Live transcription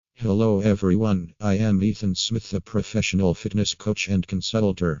Hello everyone, I am Ethan Smith, a professional fitness coach and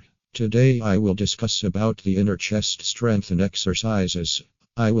consultant. Today I will discuss about the inner chest strength and exercises.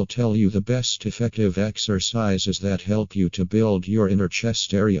 I will tell you the best effective exercises that help you to build your inner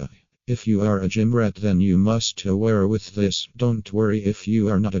chest area. If you are a gym rat, then you must aware with this. Don't worry if you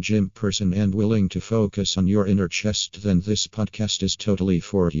are not a gym person and willing to focus on your inner chest, then this podcast is totally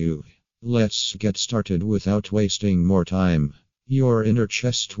for you. Let's get started without wasting more time. Your inner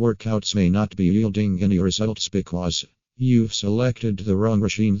chest workouts may not be yielding any results because you've selected the wrong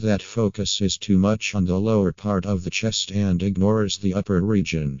regime that focuses too much on the lower part of the chest and ignores the upper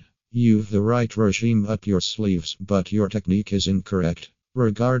region. You've the right regime up your sleeves, but your technique is incorrect.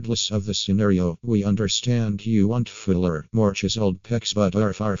 Regardless of the scenario, we understand you want fuller, more chiseled pecs but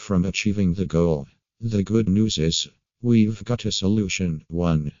are far from achieving the goal. The good news is, we've got a solution.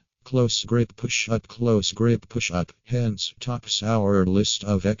 1. Close grip push up. Close grip push up, hence tops our list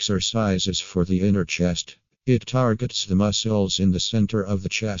of exercises for the inner chest. It targets the muscles in the center of the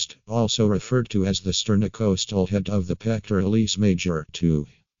chest, also referred to as the sternocostal head of the pectoralis major. 2.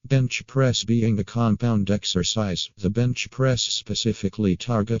 Bench press. Being a compound exercise, the bench press specifically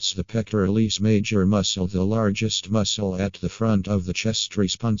targets the pectoralis major muscle, the largest muscle at the front of the chest,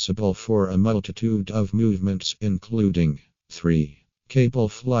 responsible for a multitude of movements, including 3. Cable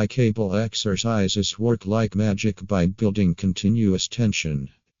fly. Cable exercises work like magic by building continuous tension.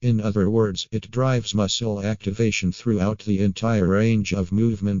 In other words, it drives muscle activation throughout the entire range of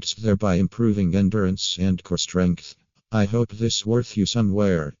movements, thereby improving endurance and core strength. I hope this worth you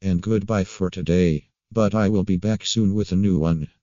somewhere, and goodbye for today. But I will be back soon with a new one.